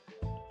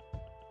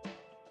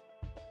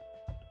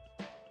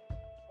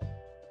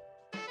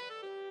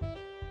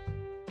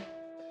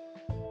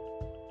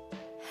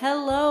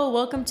Hello,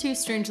 welcome to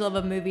Strange Love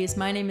of Movies.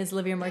 My name is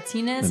Livia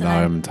Martinez. And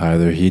I'm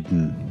Tyler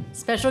Heaton.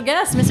 Special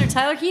guest, Mr.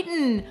 Tyler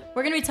Heaton.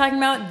 We're going to be talking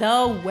about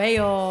The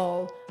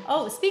Whale.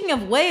 Oh, speaking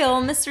of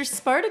Whale, Mr.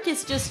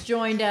 Spartacus just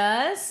joined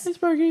us. Hey,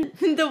 Sparky.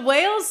 The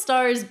Whale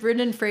stars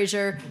Brendan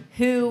Fraser,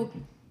 who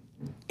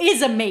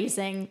is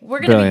amazing.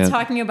 We're going to be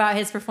talking about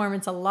his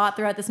performance a lot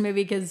throughout this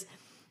movie because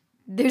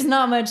there's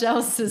not much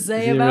else to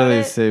say about it. He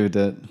really saved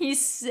it.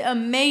 He's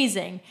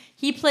amazing.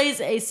 He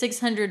plays a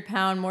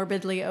 600-pound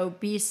morbidly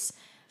obese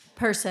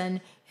person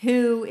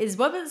who is,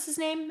 what was his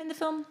name in the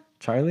film?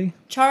 Charlie,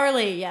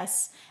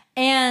 yes.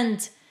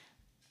 And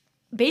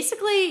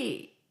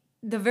basically,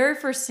 the very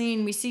first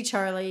scene we see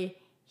Charlie,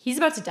 he's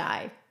about to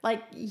die.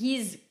 Like,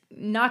 he's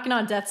knocking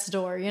on death's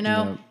door, you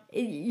know?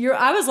 Yep.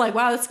 I was like,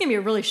 wow, this is going to be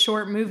a really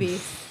short movie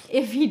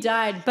if he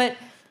died. But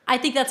I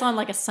think that's on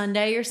like a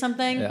Sunday or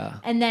something. Yeah.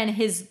 And then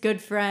his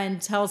good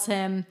friend tells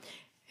him,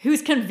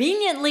 who's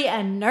conveniently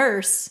a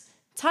nurse.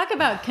 Talk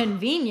about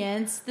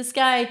convenience. This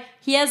guy,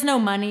 he has no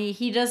money.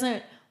 He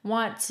doesn't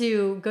want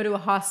to go to a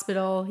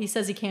hospital. He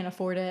says he can't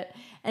afford it.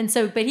 And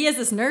so, but he has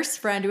this nurse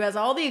friend who has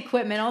all the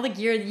equipment, all the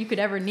gear that you could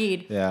ever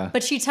need. Yeah.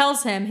 But she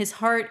tells him his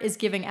heart is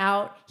giving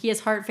out. He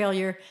has heart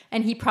failure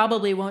and he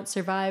probably won't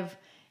survive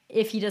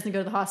if he doesn't go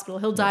to the hospital.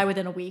 He'll die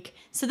within a week.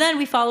 So then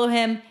we follow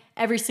him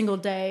every single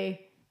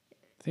day.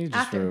 I think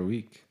just for a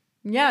week.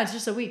 Yeah, it's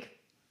just a week.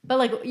 But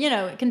like, you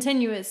know,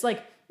 continuous,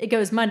 like it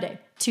goes Monday,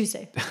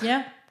 Tuesday.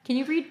 Yeah? Can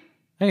you read?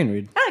 I can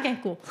read. Oh, okay,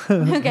 cool.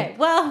 Okay,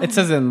 well. It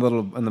says in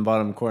the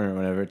bottom corner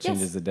whenever it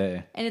changes the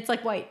day. And it's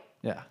like white.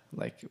 Yeah,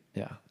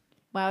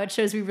 Wow, it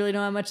shows we really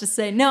don't have much to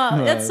say.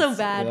 No, that's so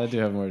bad. I do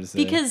have more to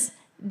say. Because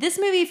this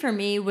movie for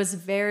me was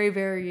very,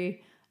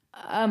 very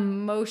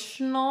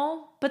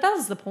emotional. But that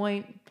was the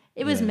point.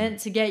 It was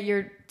meant to get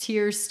your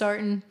tears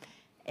starting.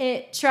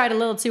 It tried a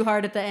little too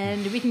hard at the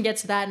end. We can get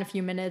to that in a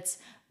few minutes.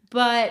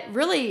 But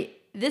really,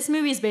 this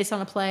movie is based on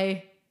a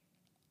play.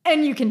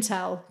 And you can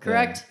tell,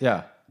 correct?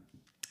 Yeah.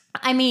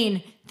 I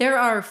mean, there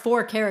are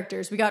 4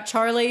 characters. We got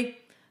Charlie.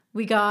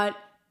 We got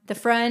the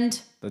friend.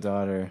 The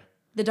daughter.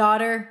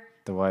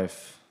 The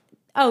wife.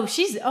 Oh,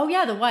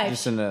 the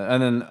wife.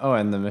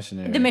 And the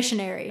missionary. The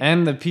missionary.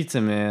 And the pizza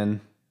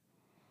man.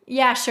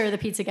 Yeah, sure, the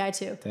pizza guy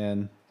too.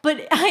 Dan.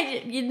 But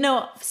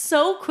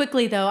so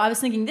quickly though, I was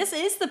thinking this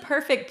is the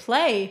perfect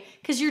play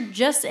because you're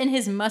just in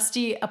his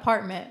musty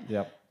apartment.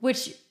 Yep.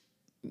 Which,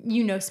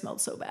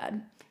 smelled so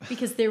bad.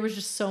 Because there was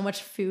just so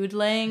much food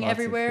laying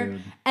everywhere.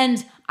 Food.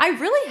 And I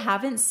really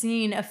haven't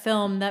seen a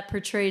film that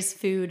portrays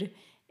food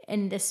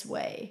in this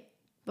way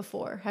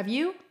before. Have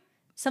you?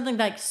 Something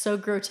like so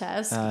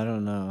grotesque. I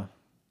don't know.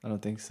 I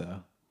don't think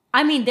so.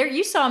 I mean,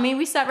 you saw me.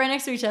 We sat right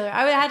next to each other.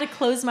 I had to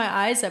close my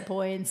eyes at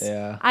points.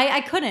 Yeah.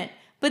 I couldn't.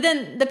 But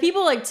then the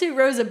people like 2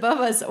 rows above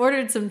us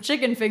ordered some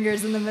chicken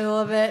fingers in the middle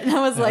of it. And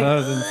I was like, that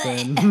was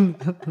insane.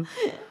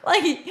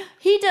 like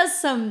he does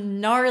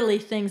some gnarly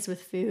things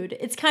with food.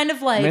 It's kind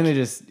of like mainly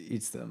just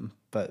eats them,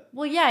 but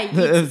well, yeah,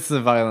 it's the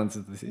violence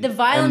of the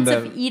violence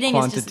of eating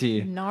quantity.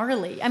 Is just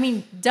gnarly. I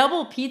mean,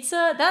 double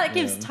pizza that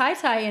gives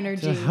Ty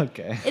energy.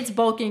 Okay, it's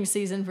bulking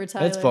season for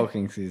Tyler. It's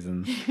bulking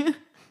season.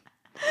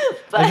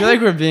 I feel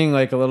like we're being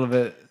like a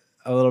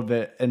little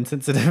bit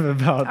insensitive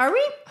about. Are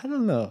we? I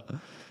don't know.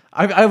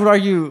 I would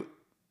argue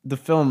the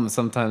film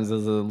sometimes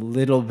is a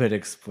little bit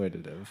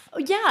exploitative. Oh,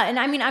 yeah, and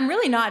I mean, I'm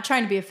really not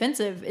trying to be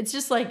offensive. It's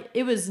just like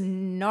it was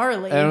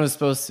gnarly. And it was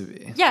supposed to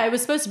be. Yeah, it was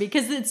supposed to be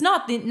because it's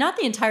not the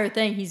entire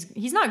thing.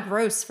 He's not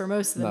gross for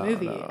most of the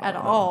movie at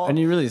all. And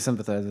you really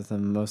sympathize with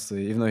him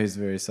mostly, even though he's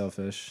very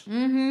selfish.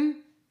 Mm-hmm.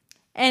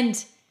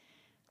 And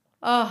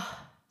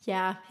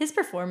his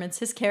performance,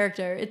 his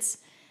character.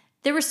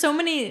 There were so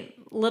many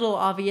little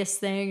obvious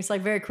things.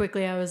 Like very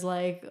quickly, I was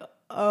like,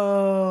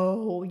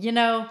 oh,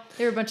 there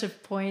were a bunch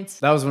of points.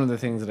 That was one of the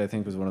things that I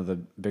think was one of the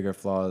bigger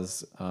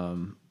flaws.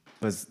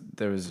 Was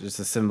there was just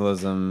the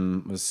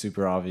symbolism was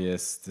super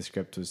obvious. The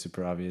script was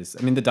super obvious.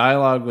 I mean, the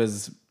dialogue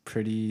was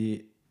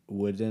pretty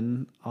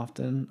wooden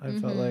often, I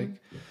felt like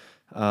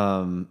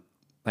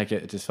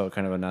it just felt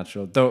kind of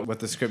unnatural. Though what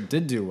the script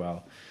did do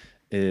well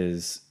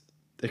is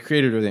it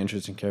created really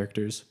interesting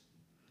characters.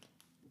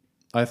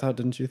 I thought,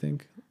 didn't you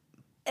think?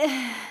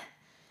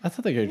 I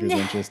thought the character was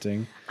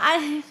interesting.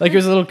 It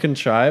was a little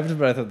contrived,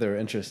 but I thought they were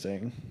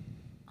interesting.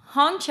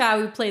 Hong Chow,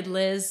 who played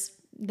Liz,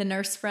 the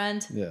nurse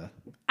friend. Yeah.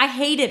 I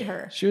hated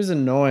her. She was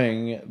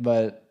annoying,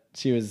 but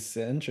she was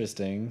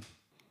interesting.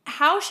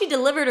 How she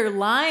delivered her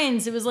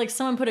lines, it was like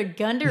someone put a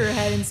gun to her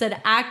head and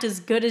said, act as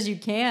good as you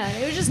can.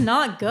 It was just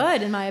not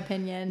good, in my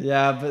opinion.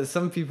 Yeah, but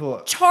some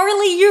people...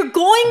 Charlie, you're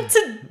going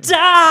to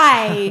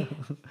die!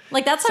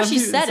 Like, that's how she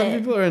said it. Some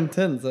people are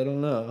intense. I don't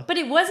know. But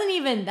it wasn't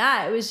even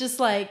that. It was just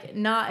like,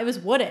 it was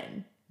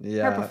wooden.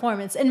 Yeah. Her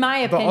performance, in my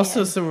opinion. But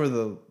also, so were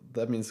the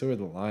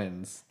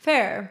lines.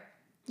 Fair.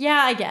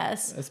 Yeah, I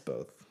guess. It's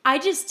both.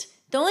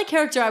 The only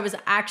character I was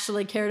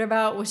actually cared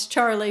about was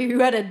Charlie, who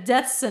had a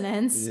death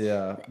sentence.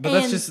 Yeah. But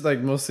that's just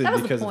like mostly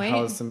because of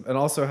how, and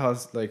also how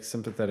like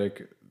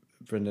sympathetic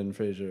Brendan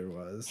Fraser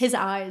was. His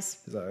eyes.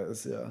 His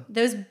eyes, yeah.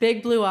 Those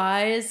big blue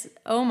eyes.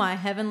 Oh my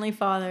heavenly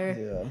father.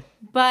 Yeah.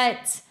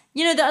 But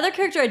You know, the other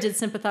character I did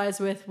sympathize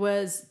with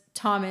was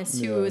Thomas,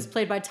 who was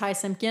played by Ty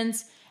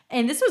Simpkins.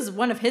 And this was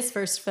one of his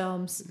first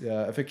films.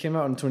 Yeah, if it came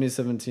out in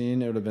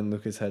 2017, it would have been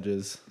Lucas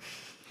Hedges.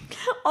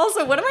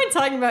 Also, what am I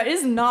talking about? It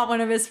is not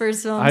one of his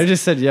first films. I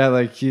just said, yeah,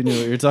 like you knew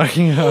what you're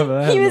talking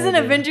about. He was in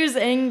Avengers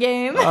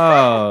Endgame.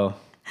 Oh.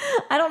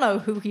 I don't know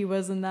who he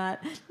was in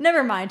that.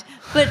 Never mind.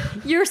 But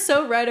you're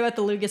so right about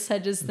the Lucas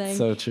Hedges thing.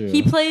 So true.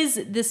 He plays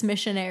this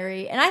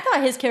missionary, and I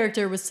thought his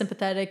character was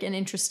sympathetic and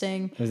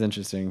interesting. It was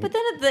interesting. But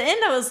then at the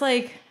end, I was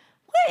like,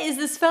 what is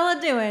this fella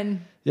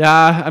doing?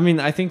 Yeah, I mean,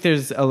 I think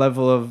there's a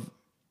level of,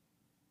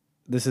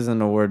 this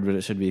isn't a word, but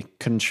it should be,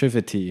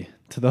 contrivity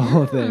to the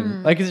whole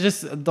thing. Like, it's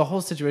just, the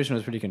whole situation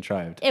was pretty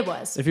contrived. It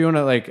was. If you want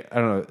to, like, I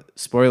don't know,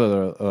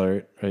 spoiler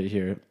alert right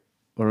here,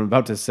 what I'm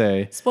about to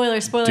say, Spoiler.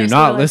 do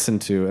not listen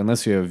to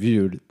unless you have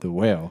viewed The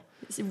Whale.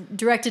 It's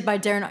directed by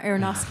Darren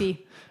Aronofsky.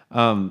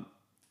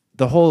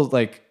 The whole,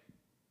 like,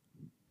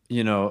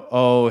 you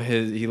know,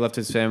 he left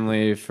his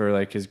family for,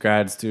 like, his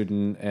grad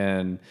student,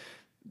 and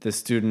the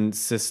student's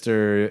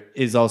sister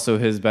is also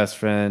his best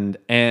friend,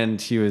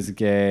 and he was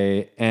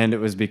gay, and it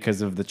was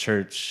because of the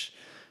church.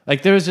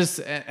 Like, there was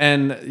just,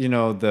 and, you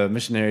know, the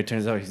missionary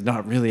turns out he's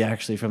not really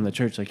actually from the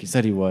church like he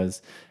said he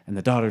was, and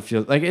the daughter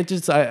feels, like, it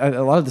just,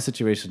 a lot of the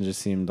situation just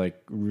seemed,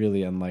 like,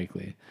 really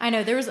unlikely. I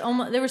know, there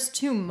was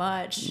too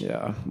much.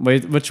 Yeah,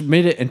 which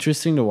made it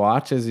interesting to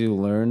watch as you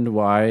learned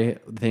why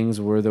things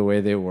were the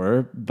way they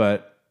were,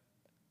 but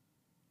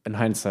in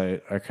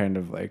hindsight, are kind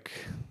of like...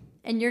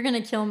 And you're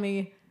gonna kill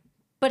me.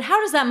 But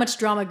how does that much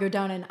drama go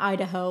down in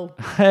Idaho?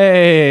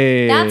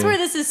 Hey, that's where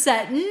this is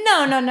set.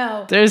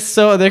 No.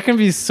 There can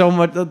be so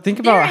much. Think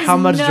about how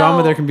much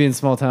drama there can be in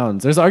small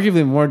towns. There's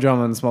arguably more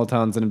drama in small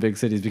towns than in big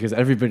cities because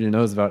everybody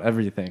knows about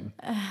everything.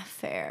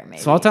 Fair,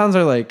 maybe. Small towns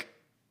are like...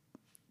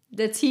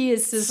 The tea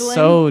is sizzling.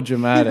 So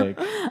dramatic.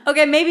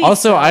 Okay, maybe.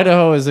 Also,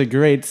 Idaho is a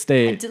great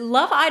state. I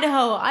love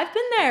Idaho. I've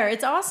been there.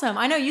 It's awesome.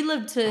 I know you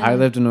lived in... I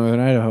lived in northern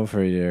Idaho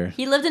for a year.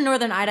 He lived in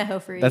northern Idaho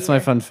for a year. That's my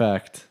fun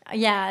fact.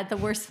 Yeah, the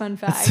worst fun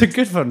fact. It's a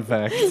good fun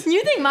fact.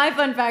 You think my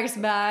fun fact's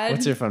bad?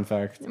 What's your fun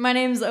fact? My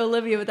name's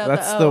Olivia without the O.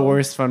 That's the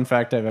worst fun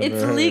fact I've ever heard.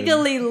 It's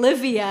legally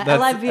Livia.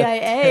 That's Livia. a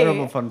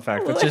terrible fun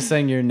fact. That's just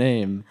saying your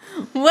name.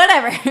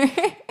 Whatever.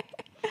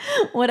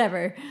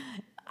 Whatever.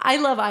 I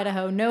love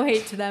Idaho. No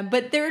hate to them.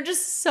 But there are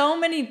just so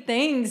many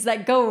things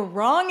that go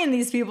wrong in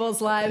these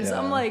people's lives. Yeah.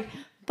 I'm like,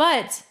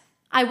 but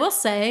I will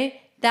say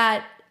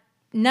that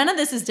none of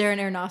this is Darren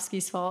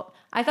Aronofsky's fault.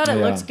 I thought it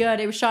looked good.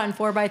 It was shot in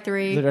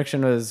 4:3. The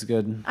direction was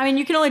good. I mean,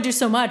 you can only do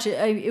so much.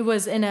 It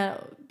was in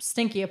a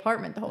stinky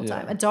apartment the whole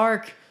time. A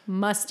dark,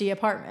 musty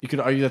apartment. You could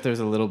argue that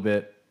there's a little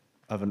bit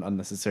of an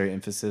unnecessary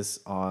emphasis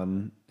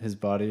on his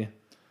body.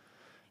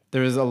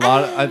 There was a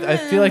lot. I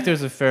feel like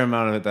there's a fair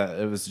amount of it that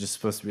it was just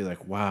supposed to be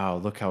like, wow,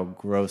 look how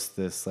gross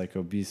this like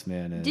obese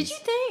man is. Did you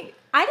think?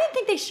 I didn't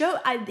think they showed.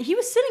 He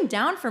was sitting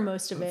down for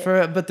most of it.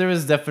 But there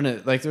was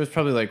definite, like, there was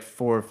probably like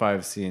 4 or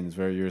 5 scenes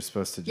where you were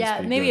supposed to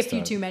just be maybe a grossed few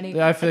out. too many.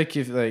 Yeah, I feel like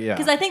yeah.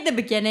 Because I think the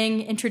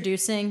beginning,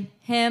 introducing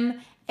him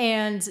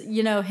and,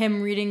 you know,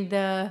 him reading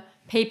the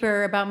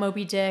paper about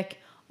Moby Dick,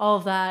 all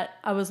of that,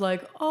 I was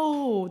like,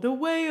 oh, the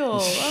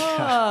whale.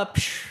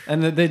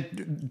 And they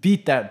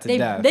beat that to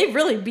death. They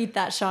really beat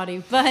that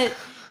shoddy. But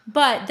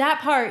that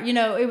part, you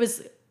know, it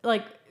was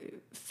like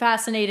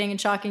fascinating and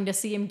shocking to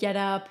see him get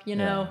up, you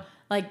know,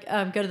 like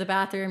go to the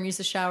bathroom, use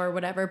the shower,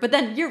 whatever. But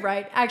then you're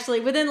right. Actually,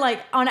 within like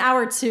on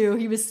hour 2,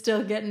 he was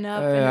still getting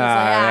up. And he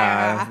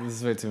was like, This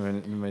is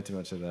way too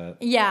much of that.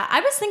 Yeah,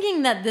 I was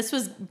thinking that this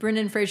was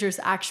Brendan Fraser's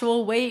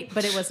actual weight,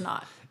 but it was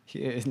not.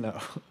 No.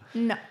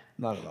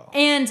 Not at all.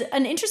 And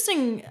an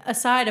interesting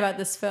aside about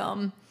this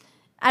film,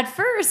 at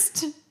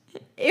first,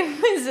 it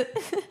was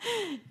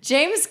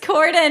James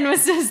Corden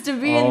was supposed to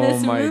be in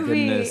this movie. Oh my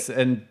goodness.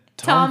 And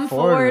Tom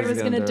Ford was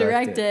going to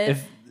direct it.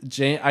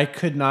 I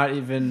could not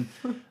even,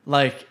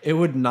 like, it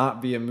would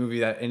not be a movie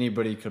that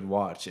anybody could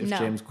watch if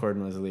James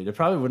Corden was the lead. It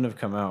probably wouldn't have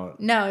come out.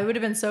 No, it would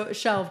have been so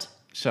shelved.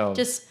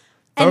 Just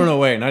thrown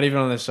away, not even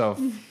on the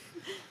shelf.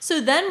 So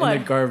then what?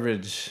 In the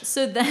garbage.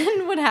 So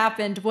then what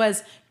happened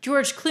was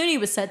George Clooney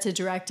was set to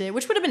direct it,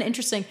 which would have been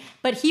interesting,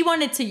 but he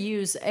wanted to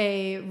use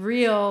a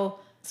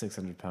real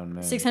 600-pound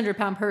man,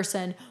 600-pound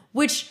person,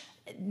 which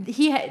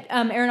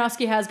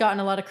Aronofsky has gotten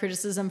a lot of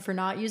criticism for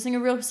not using a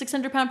real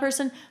 600-pound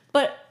person,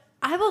 but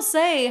I will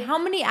say, how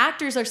many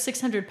actors are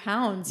 600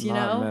 pounds, you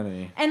know? Not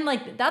many. And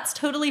like, that's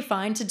totally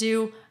fine to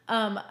do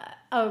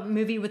a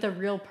movie with a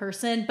real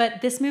person,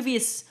 but this movie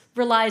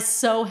relies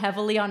so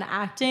heavily on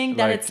acting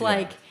that it's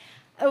like,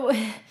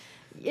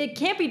 it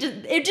can't be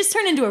it just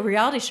turned into a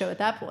reality show at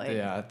that point.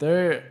 Yeah,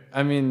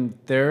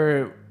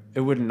 it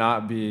would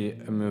not be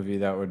a movie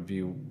that would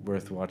be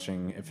worth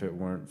watching if it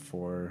weren't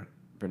for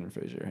Brendan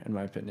Fraser, in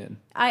my opinion.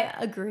 I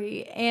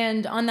agree.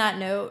 And on that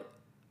note,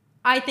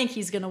 I think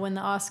he's going to win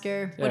the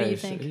Oscar. What do you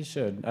think? He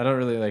should. I don't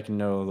really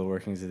know the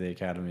workings of the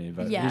Academy,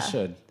 but he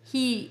should.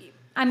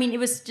 It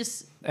was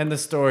just... And the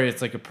story,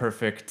 it's like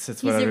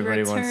it's what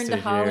everybody wants to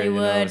hear.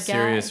 Hollywood, a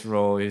serious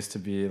role. He used to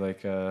be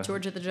like a...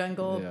 George of the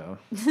Jungle.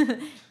 Yeah.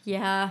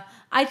 Yeah.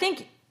 I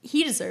think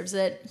he deserves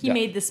it. He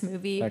made this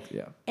movie.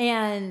 Yeah.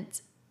 And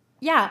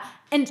yeah.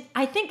 And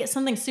I think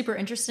something super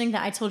interesting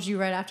that I told you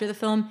right after the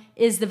film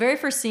is the very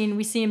first scene,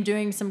 we see him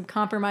doing some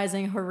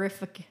compromising,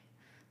 horrific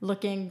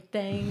looking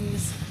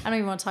things. I don't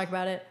even want to talk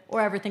about it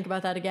or ever think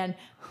about that again.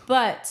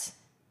 But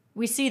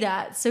we see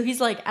that. So he's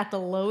like at the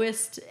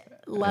lowest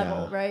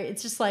level, right?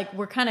 It's just like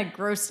we're kind of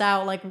grossed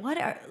out. Like, what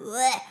are...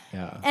 Bleh.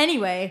 Yeah.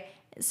 Anyway,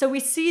 so we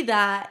see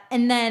that.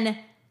 And then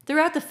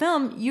throughout the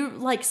film, you're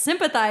like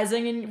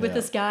sympathizing with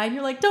this guy, and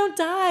you're like, "Don't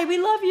die, we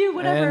love you,"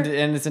 whatever.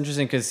 And it's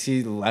interesting because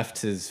he left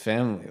his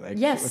family, like,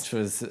 which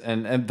was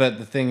but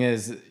the thing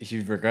is, he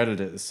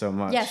regretted it so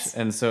much. Yes.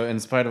 And so, in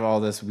spite of all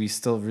this, we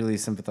still really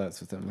sympathize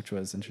with him, which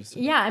was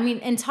interesting. Yeah, I mean,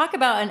 and talk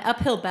about an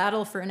uphill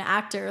battle for an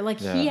actor. Like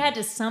he had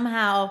to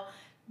somehow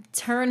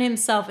turn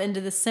himself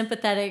into the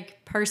sympathetic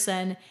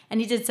person, and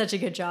he did such a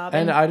good job.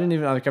 And I didn't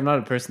even I'm not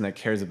a person that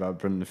cares about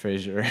Brendan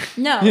Fraser.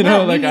 No, you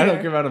know, me I don't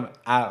neither. care about him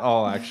at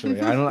all. Actually,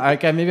 I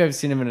don't. Maybe I've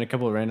seen him in a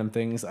couple of random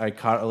things. I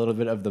caught a little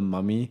bit of The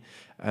Mummy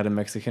at a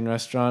Mexican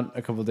restaurant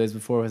a couple of days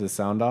before with the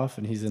sound off,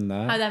 and he's in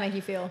that. How'd that make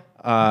you feel?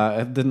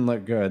 It didn't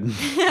look good.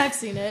 I've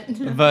seen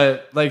it.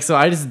 But like, so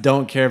I just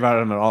don't care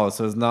about him at all.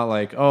 So it's not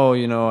like, oh,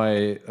 you know,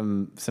 I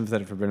am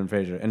sympathetic for Brendan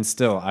Fraser. And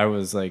still, I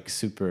was like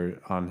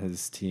super on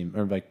his team,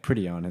 or like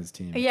pretty on his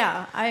team.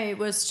 Yeah, I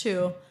was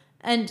too.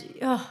 And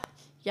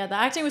yeah, the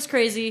acting was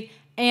crazy.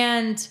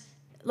 And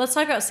let's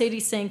talk about Sadie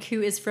Sink, who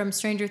is from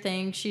Stranger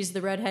Things. She's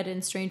the redhead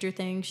in Stranger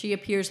Things. She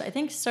appears, I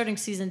think, starting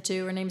season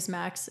 2. Her name's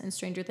Max in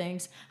Stranger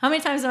Things. How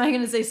many times am I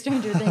going to say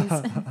Stranger Things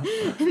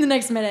in the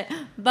next minute?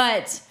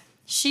 But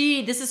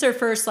this is her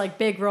first like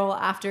big role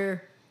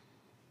after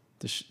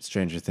The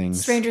Stranger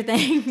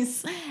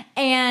Things.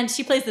 And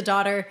she plays the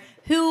daughter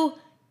who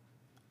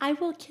I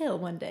will kill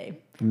one day.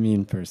 A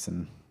mean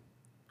person.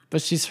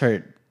 But she's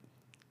hurt.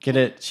 Get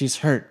it? She's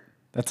hurt.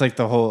 That's like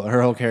her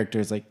whole character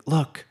is like,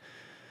 look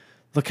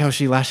how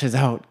she lashes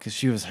out because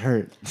she was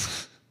hurt.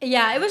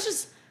 Yeah, it was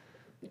just,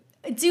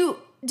 do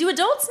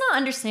adults not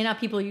understand how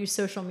people use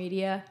social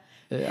media?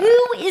 Yeah.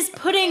 Who is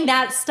putting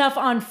that stuff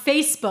on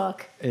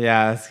Facebook?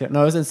 Yeah, it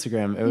was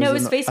Instagram. It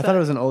was Facebook. I thought it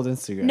was an old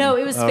Instagram. No,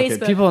 it was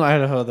Facebook. People in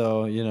Idaho,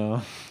 though, you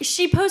know.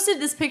 She posted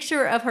this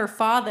picture of her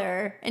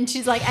father, and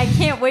she's like, I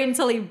can't wait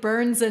until he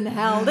burns in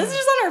hell. This is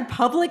just on her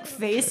public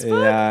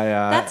Facebook?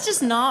 Yeah. That's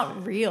just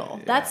not real.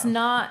 Yeah. That's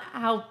not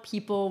how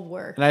people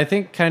work. And I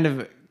think kind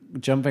of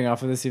jumping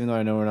off of this, even though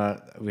I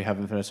know we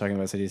haven't finished talking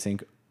about Sadie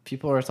Sink,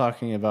 people are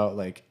talking about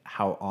like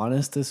how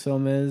honest this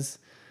film is.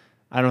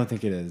 I don't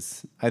think it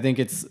is. I think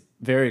it's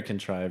very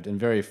contrived and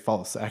very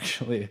false,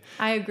 actually.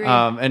 I agree.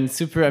 And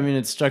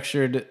it's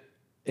structured.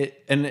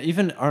 And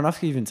even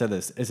Aronofsky even said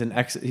this.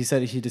 He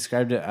said he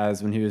described it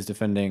as when he was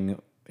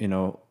defending, you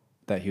know,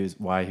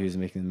 why he was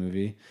making the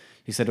movie.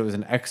 He said it was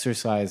an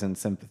exercise in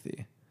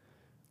sympathy,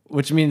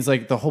 which means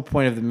like the whole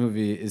point of the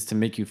movie is to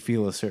make you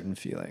feel a certain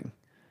feeling.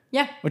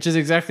 Yeah. Which is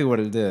exactly what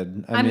it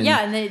did.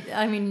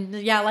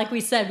 Like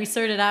we said, we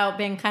started out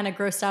being kind of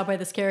grossed out by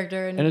this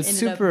character. And it's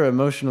super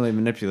emotionally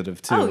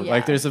manipulative, too. Oh, yeah.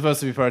 Like, there's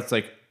supposed to be parts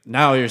like,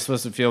 now you're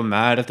supposed to feel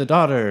mad at the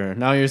daughter.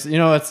 Now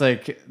it's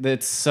like,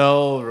 it's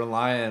so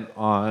reliant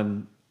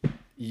on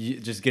you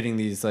just getting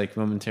these, like,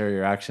 momentary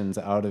reactions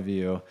out of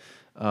you.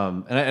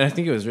 And I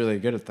think it was really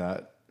good at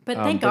that. But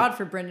thank God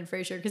for Brendan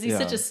Fraser, because he's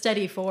such a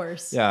steady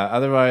force. Yeah,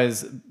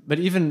 otherwise, but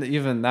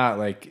even that,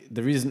 like,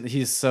 the reason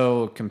he's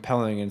so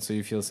compelling and so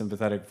you feel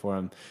sympathetic for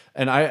him.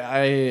 And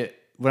I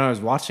when I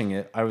was watching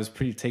it, I was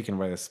pretty taken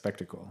by the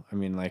spectacle. I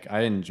mean, like,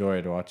 I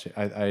enjoyed watching.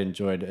 I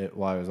enjoyed it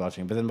while I was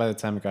watching. But then by the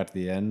time it got to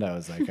the end, I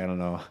was like, I don't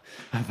know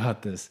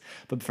about this.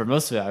 But for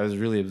most of it, I was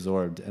really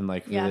absorbed and,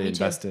 like, really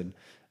invested. Too.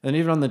 And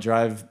even on the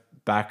drive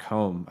back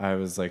home, I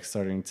was, like,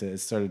 it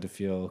started to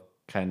feel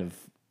kind of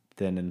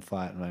thin and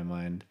flat in my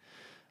mind.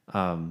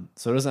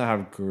 So it doesn't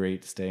have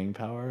great staying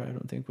power, I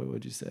don't think. What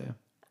would you say?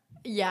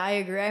 Yeah, I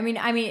agree. I mean,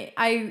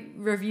 I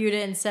reviewed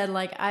it and said,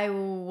 like, I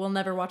will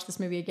never watch this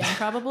movie again,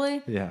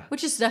 probably. Yeah.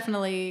 Which is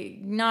definitely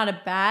not a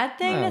bad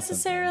thing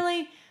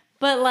necessarily.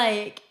 But,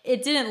 like,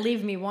 it didn't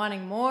leave me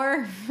wanting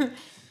more.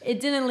 It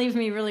didn't leave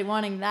me really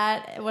wanting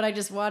what I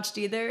just watched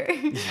either.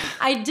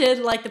 I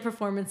did like the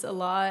performance a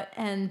lot,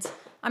 and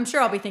I'm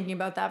sure I'll be thinking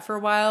about that for a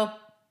while.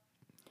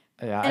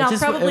 Yeah, and I'll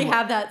probably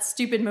have that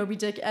stupid Moby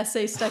Dick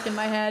essay stuck in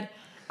my head.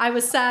 I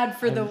was sad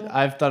for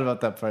I've thought about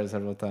that part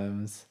several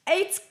times.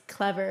 It's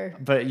clever.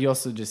 But you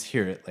also just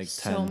hear it like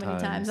 10 so many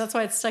times. That's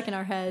why it's stuck in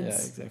our heads.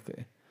 Yeah,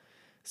 exactly.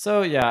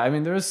 So yeah, I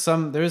mean there was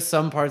some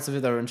parts of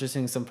it that were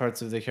interesting, some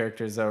parts of the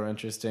characters that were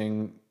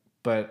interesting,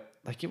 but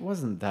like it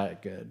wasn't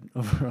that good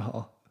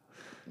overall.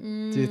 Do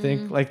you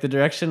think? Like the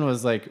direction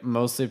was like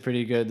mostly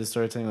pretty good, the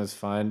storytelling was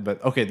fine,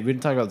 but okay, we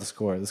didn't talk about the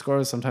score. The score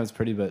was sometimes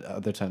pretty, but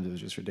other times it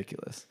was just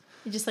ridiculous.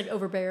 Just like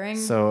overbearing.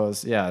 So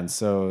and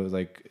so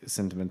like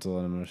sentimental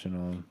and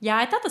emotional. Yeah,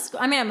 I thought the score.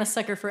 I mean, I'm a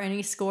sucker for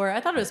any score. I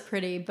thought it was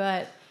pretty,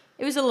 but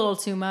it was a little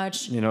too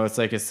much. You know, it's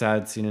like a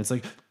sad scene. It's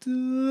like.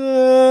 And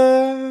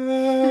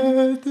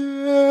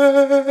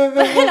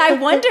I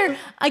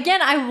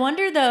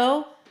wonder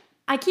though.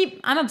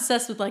 I'm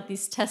obsessed with like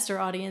these tester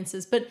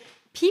audiences, but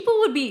people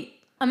would be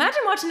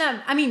Imagine watching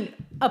that. I mean,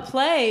 a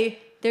play,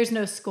 there's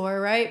no score,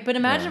 right? But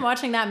imagine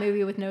watching that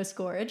movie with no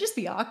score. It'd just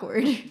be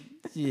awkward.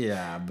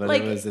 Yeah, but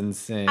Like, it was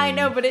insane. I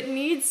know, but it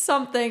needs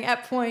something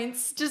at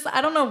points. Just,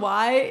 I don't know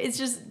why. It's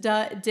just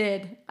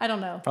did. I don't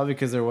know. Probably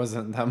because there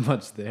wasn't that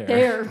much there.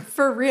 There,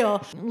 for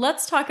real.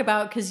 Let's talk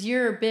about, because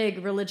you're a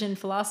big religion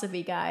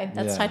philosophy guy.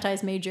 That's Yeah. Tai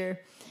Tai's major.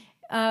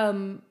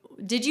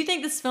 Did you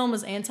think this film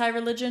was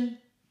anti-religion?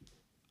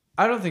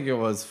 I don't think it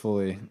was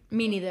fully.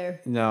 Me neither.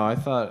 No, I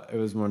thought it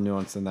was more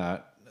nuanced than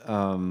that.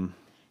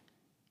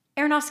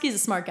 Aronofsky's a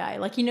smart guy.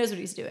 Like, he knows what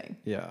he's doing.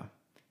 Yeah,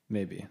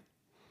 maybe.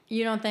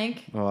 You don't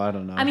think? Well, I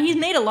don't know. I mean, he's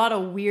made a lot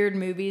of weird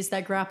movies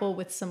that grapple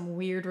with some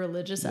weird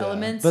religious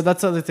elements. But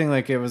that's the other thing.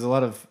 Like, it was a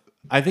lot of.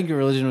 I think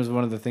religion was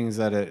one of the things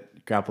that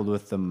it grappled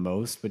with the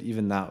most. But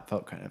even that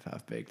felt kind of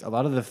half baked. A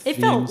lot of the themes,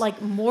 it felt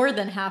like more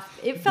than half.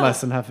 It felt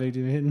less than half baked.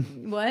 You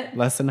mean what?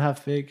 less than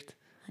half baked?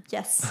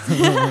 Yes.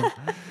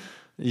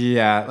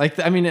 Yeah, like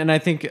I mean, and I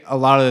think a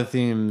lot of the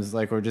themes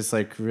like were just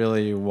like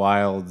really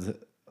wild,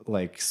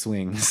 like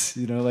swings.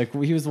 You know, like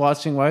he was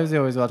watching. Why was he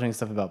always watching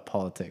stuff about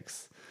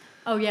politics?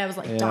 Oh yeah, it was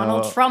like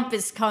Donald Trump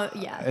is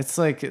yeah. It's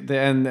like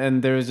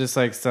and there was just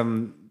like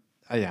some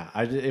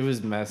it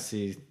was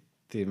messy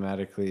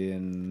thematically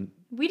and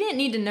we didn't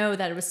need to know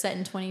that it was set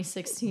in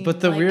 2016.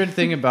 but the weird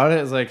thing about it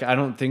is like I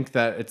don't think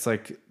that it's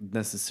like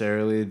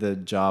necessarily the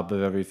job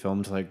of every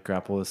film to like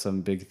grapple with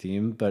some big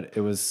theme, but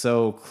it was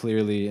so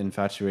clearly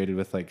infatuated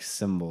with like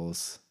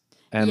symbols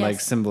and like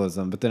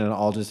symbolism, but then it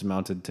all just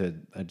amounted to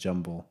a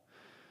jumble.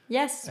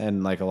 Yes.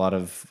 And like a lot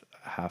of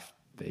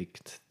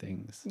half-baked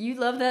things. You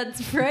love that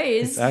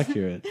phrase. It's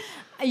accurate.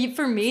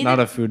 For me, it's not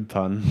a food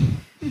pun.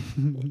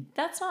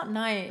 That's not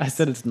nice. I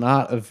said it's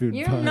not a food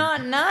You're pun.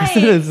 not nice. I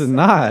said it's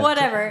not.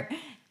 Whatever.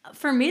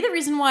 For me, the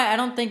reason why I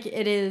don't think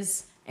it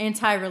is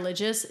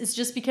anti-religious is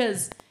just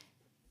because,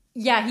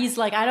 yeah, he's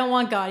like, I don't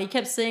want God. He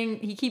keeps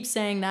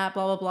saying that,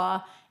 blah, blah,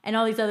 blah. And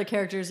all these other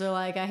characters are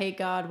like, I hate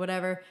God,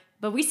 whatever.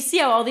 But we see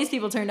how all these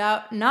people turned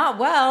out not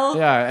well.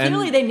 Yeah,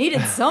 clearly they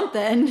needed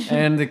something.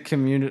 And the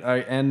community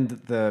and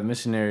the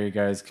missionary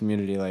guys'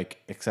 community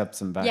like accepts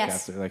them back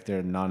after, like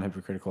they're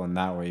non-hypocritical in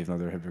that way, even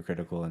though they're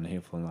hypocritical and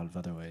hateful in a lot of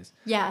other ways.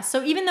 Yeah.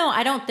 So even though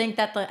I don't think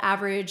that the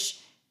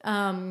average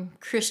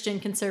Christian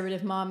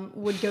conservative mom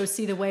would go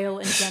see The Whale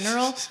in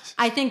general,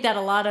 I think that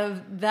a lot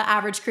of the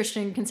average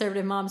Christian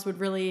conservative moms would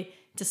really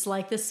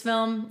dislike this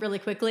film really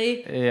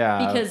quickly.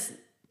 Yeah. Because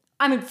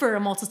I mean, for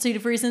a multitude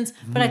of reasons,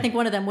 but I think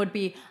one of them would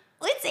be,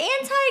 it's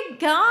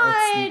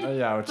anti-God.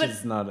 Yeah, which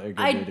is not a good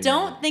I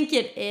don't think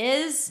it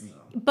is. No.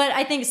 But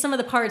I think some of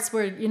the parts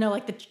where, you know,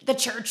 like the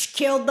church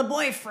killed the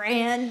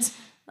boyfriend.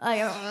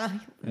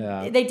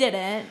 They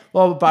didn't.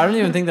 Well, but I don't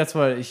even think that's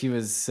what he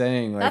was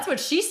saying. Like, that's what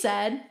she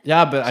said.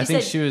 Yeah, but I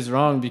think she was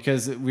wrong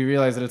because we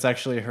realized that it's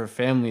actually her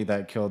family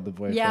that killed the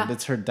boyfriend. Yeah.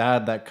 It's her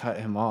dad that cut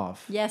him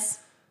off. Yes.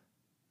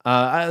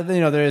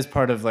 There is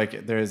part of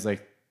like, there is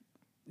like,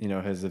 you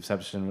know, his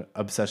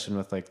obsession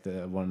with like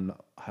the one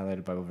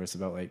highlighted Bible verse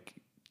about like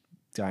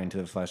dying to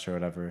the flesh or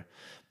whatever.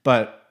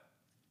 But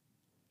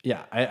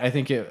yeah, I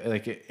think it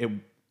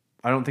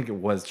I don't think it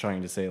was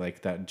trying to say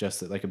like that,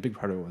 just like a big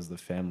part of it was the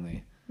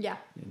family. Yeah.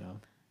 You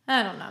know,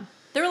 I don't know.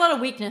 There are a lot of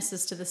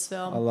weaknesses to this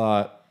film. A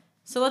lot.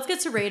 So let's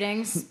get to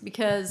ratings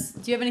because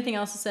do you have anything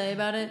else to say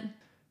about it?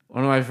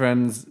 One of my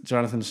friends,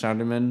 Jonathan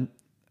Schneiderman,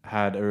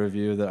 had a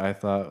review that I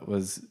thought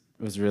was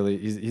really,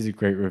 he's a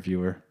great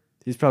reviewer.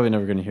 He's probably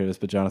never going to hear this,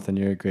 but Jonathan,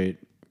 you're a great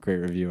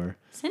reviewer.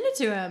 Send it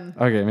to him.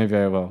 Okay, maybe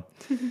I will.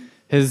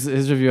 His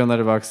review on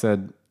Letterboxd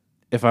said,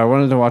 "If I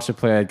wanted to watch a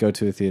play, I'd go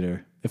to a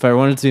theater. If I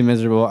wanted to be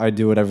miserable, I'd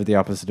do whatever the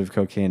opposite of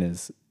cocaine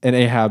is. And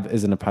Ahab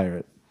isn't a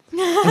pirate."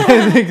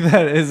 I think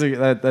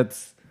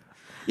that's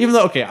even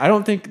though, okay, I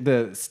don't think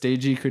the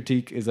stagey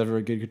critique is ever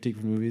a good critique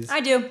for movies.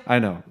 I do. I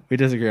know. We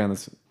disagree on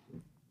this.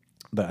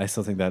 But I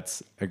still think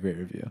that's a great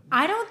review.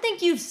 I don't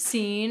think you've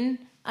seen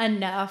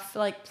enough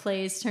like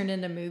plays turned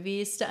into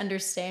movies to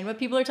understand what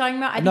people are talking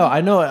about. I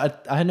know. I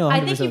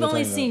think you've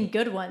only seen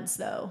good ones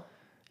though.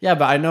 Yeah,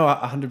 but I know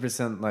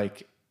 100%.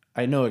 Like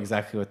I know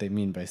exactly what they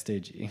mean by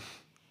stagey.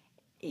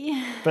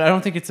 Yeah. But I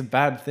don't think it's a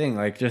bad thing.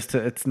 Like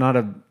it's not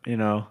a, you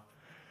know.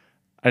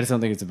 I just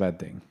don't think it's a bad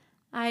thing.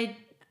 I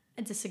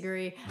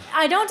disagree.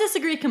 I don't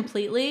disagree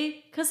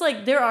completely because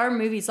like there are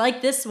movies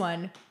like this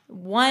one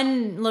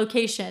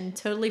location,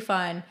 totally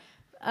fine.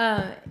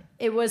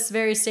 It was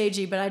very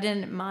stagey, but I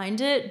didn't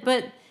mind it.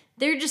 But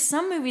there are just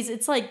some movies,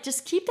 it's like,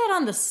 just keep that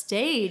on the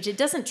stage. It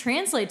doesn't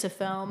translate to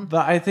film.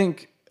 But I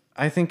think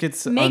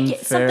it's Make unfair.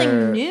 It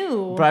something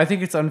new. But I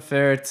think it's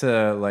unfair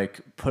to like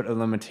put a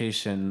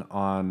limitation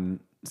on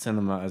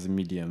cinema as a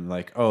medium.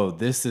 Like, oh,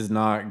 this is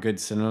not good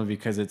cinema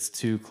because it's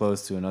too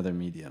close to another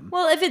medium.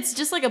 Well, if it's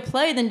just like a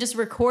play, then just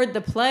record the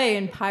play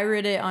and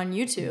pirate it on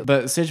YouTube.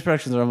 But stage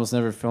productions are almost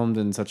never filmed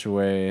in such a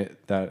way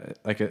that,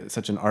 like,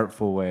 such an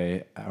artful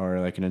way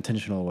or like an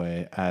intentional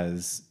way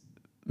as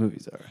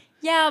movies are.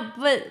 Yeah,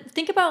 but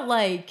think about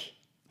like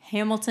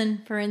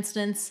Hamilton, for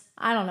instance.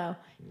 I don't know.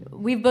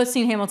 We've both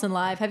seen Hamilton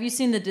live. Have you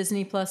seen the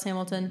Disney Plus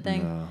Hamilton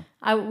thing?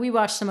 No. We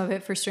watched some of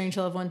it for Strange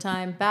Love one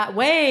time,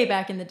 way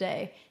back in the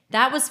day.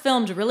 That was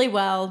filmed really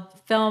well.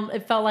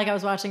 It felt like I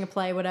was watching a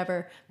play,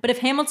 whatever. But if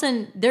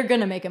Hamilton, they're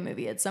going to make a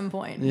movie at some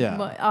point.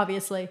 Yeah.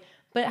 Obviously.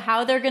 But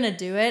how they're going to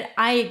do it,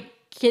 I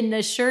can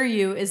assure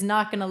you, is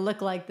not going to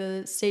look like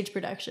the stage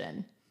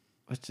production.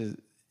 Which is,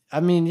 I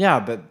mean, yeah,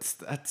 but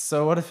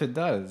so what if it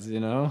does, you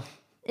know?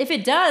 If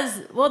it does,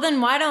 well, then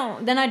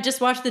then I'd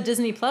just watch the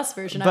Disney Plus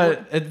version.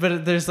 But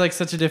there's like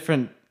such a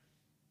different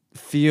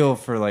feel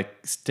for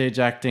like stage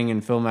acting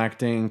and film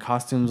acting.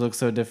 Costumes look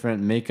so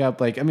different. Makeup,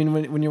 like, I mean,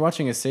 when you're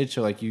watching a stage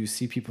show, like you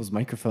see people's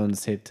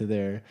microphones taped to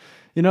their,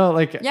 you know,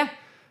 like, yeah.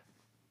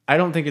 I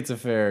don't think it's a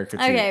fair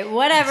critique. Okay,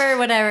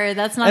 whatever.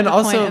 That's not and the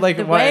also, point of like,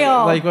 the why,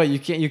 whale. like, what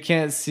you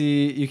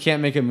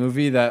can't make a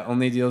movie that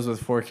only deals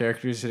with 4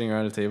 characters sitting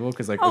around a table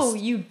because, like,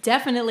 you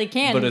definitely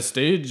can. But a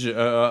stage,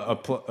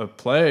 a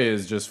play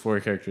is just 4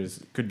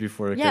 characters. Could be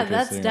 4 characters. Yeah,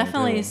 that's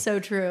definitely so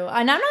true.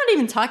 And I'm not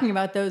even talking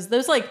about those.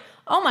 Those, like,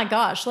 oh my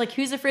gosh, like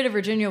Who's Afraid of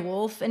Virginia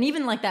Woolf, and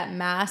even like that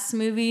Mass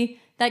movie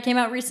that came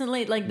out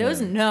recently. Like those,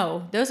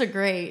 those are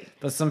great.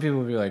 But some people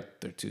will be like,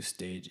 they're too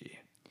stagey.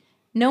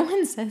 No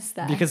one says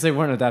that. Because they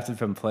weren't adapted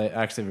from play.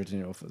 Actually,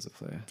 Virginia Woolf was a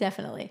play.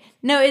 Definitely.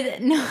 No.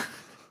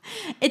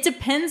 It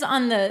depends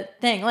on the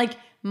thing. Like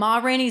Ma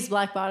Rainey's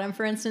Black Bottom,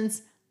 for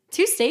instance,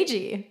 too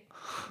stagey.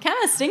 Kind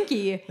of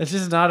stinky. It's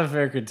just not a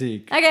fair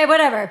critique. Okay,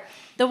 whatever.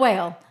 The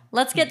Whale.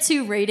 Let's get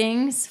to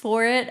ratings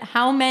for it.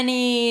 How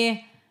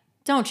many...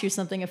 Don't choose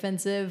something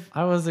offensive.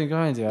 I wasn't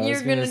going to. I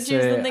was going to choose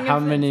say, something how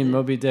offensive. many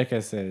Moby Dick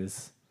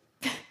essays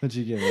would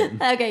you give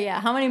it? Okay,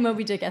 yeah. How many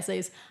Moby Dick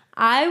essays?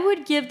 I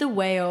would give The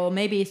Whale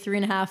maybe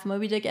 3.5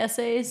 Moby Dick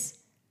essays.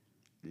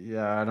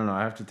 Yeah, I don't know.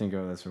 I have to think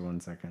about this for 1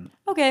 second.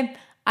 Okay,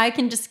 I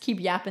can just keep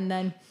yapping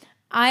then.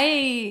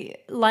 I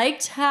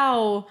liked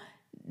how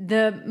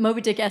the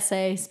Moby Dick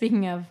essay,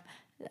 speaking of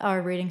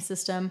our rating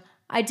system,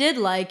 I did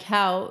like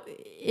how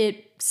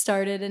it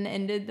started and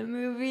ended the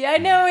movie. I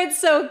know it's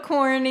so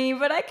corny,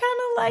 but I kind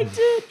of liked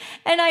it.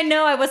 And I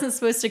know I wasn't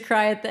supposed to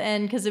cry at the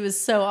end because it was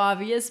so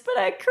obvious, but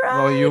I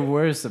cried. Well, you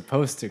were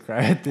supposed to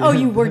cry at the Oh, end.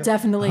 you were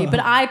definitely.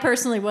 But I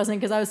personally wasn't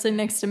because I was sitting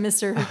next to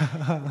Mr.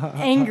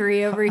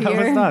 Angry over here.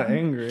 I was not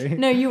angry.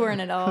 No, you weren't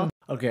at all.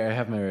 Okay, I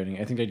have my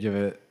rating. I think I'd give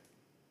it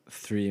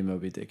 3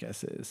 Moby Dick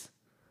essays.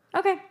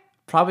 Okay.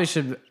 Probably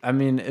should, I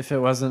mean, if it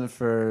wasn't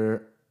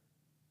for...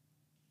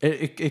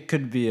 It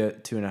could be a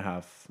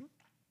 2.5.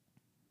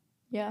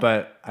 Yeah.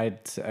 But I'd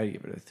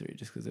give it a 3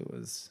 just because it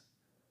was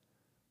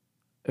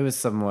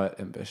somewhat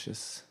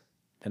ambitious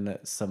and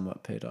it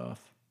somewhat paid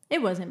off.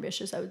 It was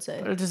ambitious, I would say.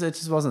 But it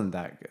just wasn't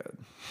that good.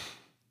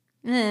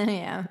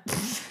 Yeah.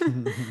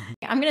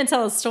 I'm going to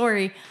tell a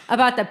story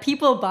about the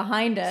people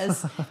behind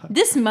us.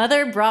 This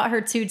mother brought her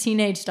 2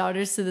 teenage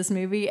daughters to this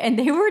movie, and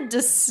they were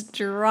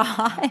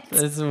distraught.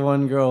 This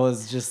one girl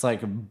is just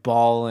like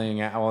bawling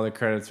while the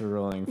credits were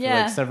rolling for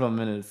like several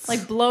minutes.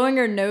 Like blowing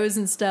her nose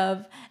and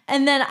stuff.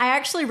 And then I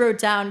actually wrote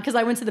down, because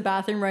I went to the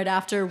bathroom right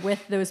after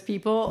with those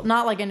people,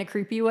 not like in a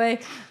creepy way,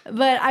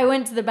 but I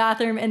went to the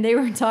bathroom and they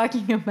were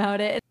talking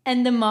about it.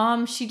 And the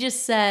mom, she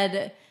just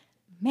said...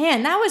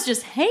 Man, that was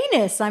just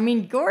heinous. I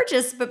mean,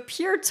 gorgeous, but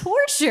pure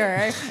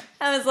torture.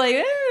 I was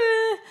like,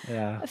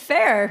 yeah,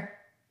 fair.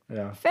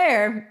 Yeah.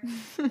 Fair.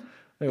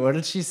 Wait, what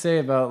did she say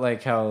about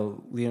like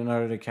how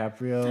Leonardo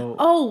DiCaprio?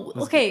 Oh,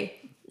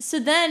 okay. So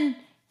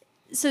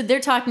they're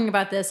talking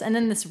about this, and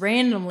then this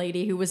random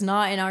lady who was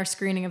not in our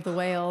screening of The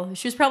Whale,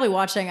 she was probably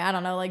watching, I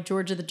don't know, like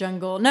George of the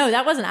Jungle. No,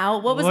 that wasn't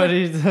out. What was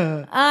it?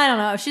 I don't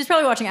know. She was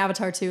probably watching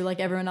Avatar 2, like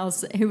everyone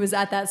else who was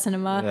at that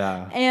cinema.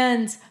 Yeah.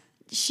 And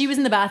she was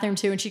in the bathroom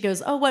too, and she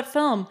goes, "Oh, what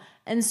film?"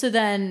 And so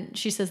then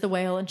she says The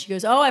Whale, and she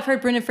goes, "Oh, I've heard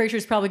Brendan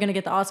Fraser's probably going to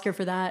get the Oscar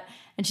for that."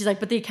 And she's like,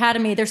 "But the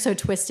Academy, they're so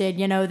twisted.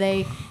 You know,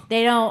 they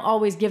don't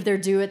always give their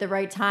due at the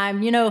right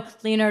time. You know,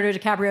 Leonardo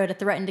DiCaprio had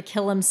threatened to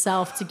kill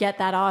himself to get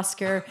that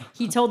Oscar.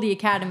 He told the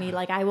Academy,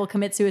 like, I will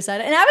commit suicide."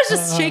 And I was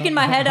just shaking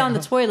my head on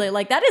the toilet.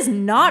 Like, that is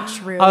not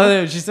true.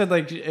 Oh, she said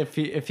like if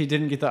he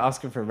didn't get the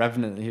Oscar for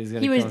Revenant, he was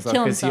going to kill himself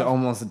because he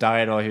almost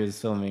died while he was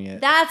filming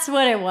it. That's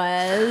what it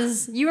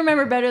was. You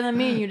remember better than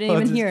me. You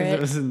didn't even hear it. It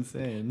was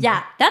insane.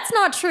 Yeah, that's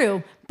not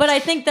true. But I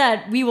think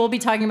that we will be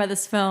talking about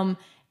this film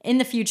in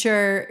the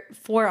future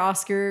for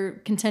Oscar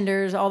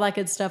contenders, all that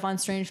good stuff on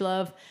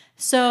Strangelove.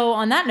 So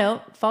on that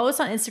note, follow us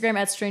on Instagram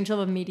at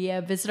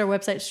Strangeloveofmedia. Visit our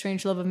website,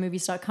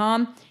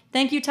 strangeloveofmovies.com.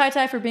 Thank you, Tai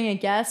Tai, for being a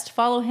guest.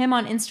 Follow him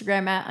on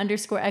Instagram at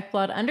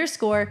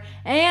 _Ekblad_,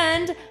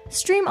 and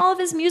stream all of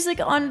his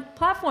music on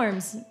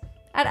platforms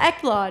at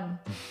Ekblad,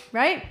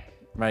 right?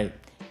 Right.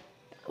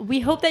 We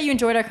hope that you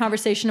enjoyed our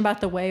conversation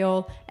about The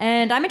Whale,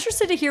 and I'm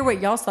interested to hear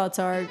what y'all's thoughts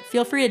are.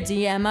 Feel free to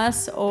DM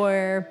us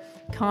or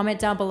comment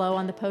down below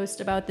on the post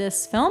about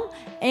this film,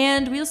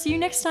 and we'll see you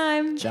next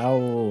time.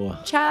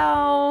 Ciao.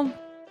 Ciao.